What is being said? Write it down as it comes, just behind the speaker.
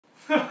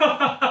Hey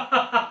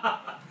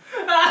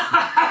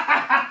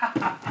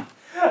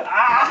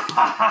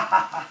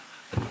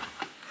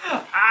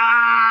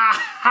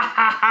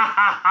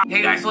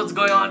guys, what's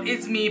going on?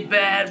 It's me,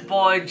 bad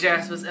boy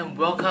Jaspas, and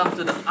welcome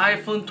to the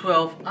iPhone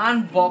 12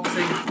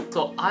 unboxing.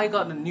 So I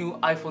got the new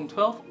iPhone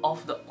 12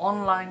 off the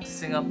online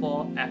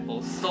Singapore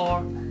Apple Store,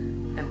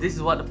 and this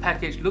is what the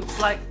package looks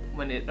like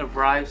when it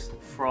arrives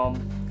from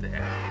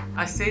there.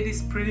 I say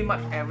this pretty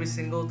much every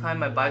single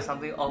time I buy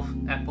something off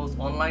Apple's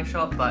online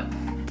shop, but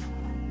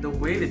the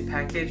way they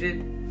package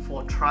it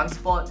for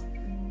transport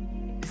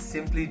is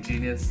simply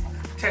genius.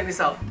 Check this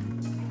out.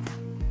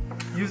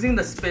 Using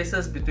the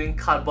spaces between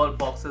cardboard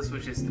boxes,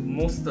 which is the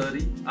most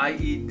sturdy,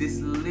 i.e. this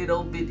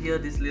little bit here,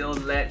 this little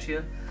ledge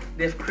here,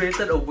 they've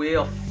created a way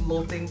of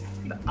floating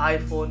the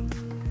iPhone,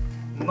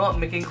 not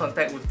making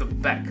contact with the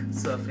back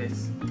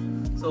surface.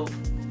 So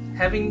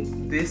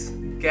having this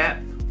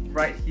gap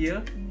right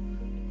here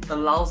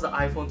allows the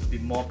iPhone to be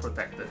more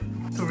protected.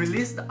 To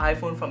release the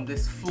iPhone from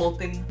this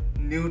floating,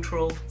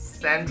 neutral,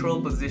 central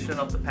position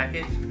of the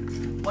package,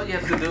 what you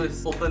have to do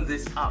is open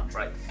this up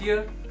right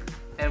here,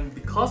 and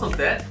because of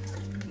that,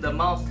 the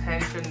amount of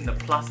tension in the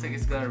plastic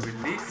is going to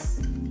release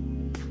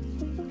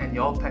and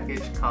your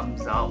package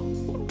comes out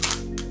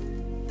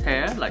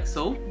tear like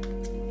so,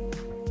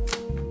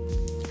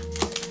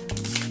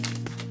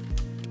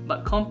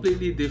 but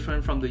completely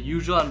different from the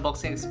usual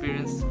unboxing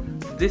experience.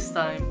 This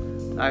time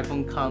the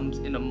iPhone comes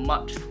in a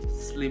much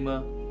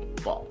slimmer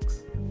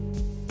box.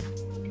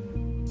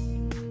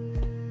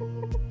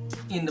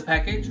 In the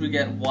package we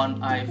get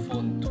one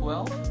iPhone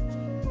 12,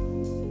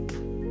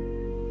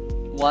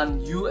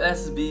 one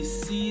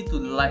USB-C to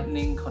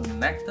Lightning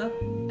connector,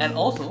 and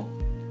also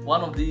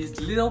one of these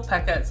little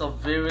packets of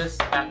various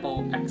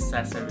Apple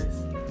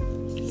accessories.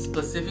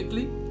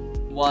 Specifically,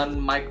 one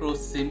micro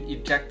SIM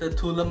ejector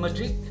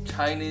toolamajig,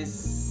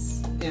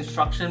 Chinese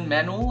instruction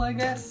manual I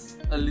guess,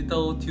 a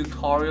little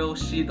tutorial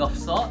sheet of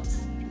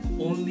sorts,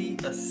 only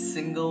a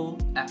single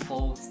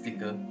Apple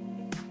sticker.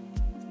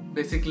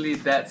 Basically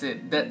that's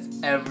it, that's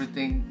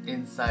everything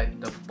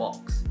inside the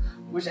box.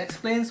 Which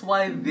explains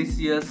why this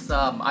year's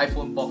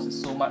iPhone box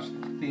is so much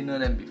thinner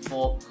than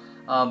before.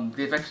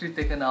 They've actually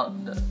taken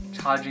out the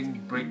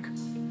charging brick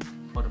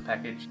for the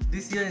package.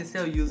 This year,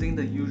 instead of using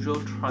the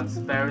usual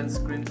transparent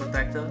screen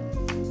protector,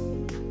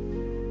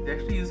 they're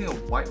actually using a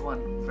white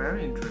one.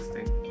 Very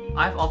interesting.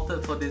 I've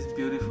opted for this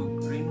beautiful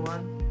green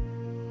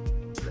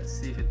one. Let's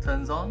see if it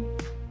turns on.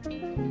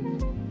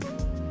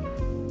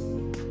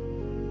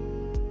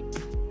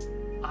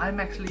 I'm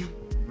actually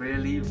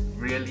really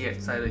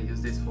excited to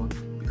use this phone,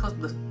 because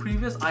the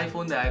previous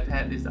iPhone that I've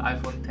had is the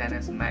iPhone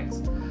XS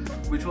Max,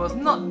 which was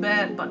not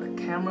bad, but the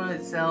camera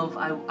itself,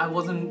 I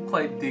wasn't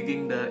quite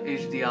digging the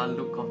HDR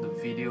look of the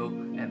video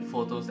and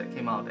photos that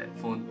came out of that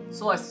phone.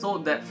 So I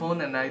sold that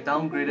phone and I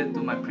downgraded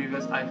to my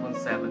previous iPhone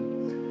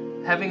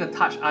 7. Having a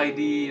Touch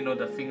ID, you know,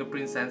 the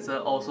fingerprint sensor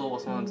also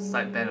was one of the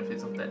side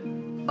benefits of that.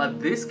 But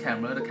this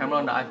camera, the camera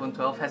on the iPhone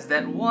 12, has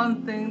that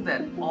one thing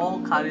that all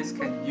cardists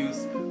can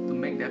use to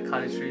make their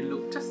cardistry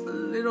look just a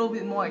little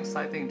bit more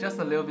exciting, just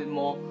a little bit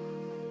more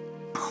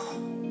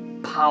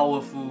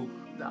powerful,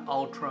 the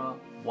ultra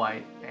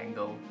wide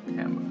angle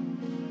camera.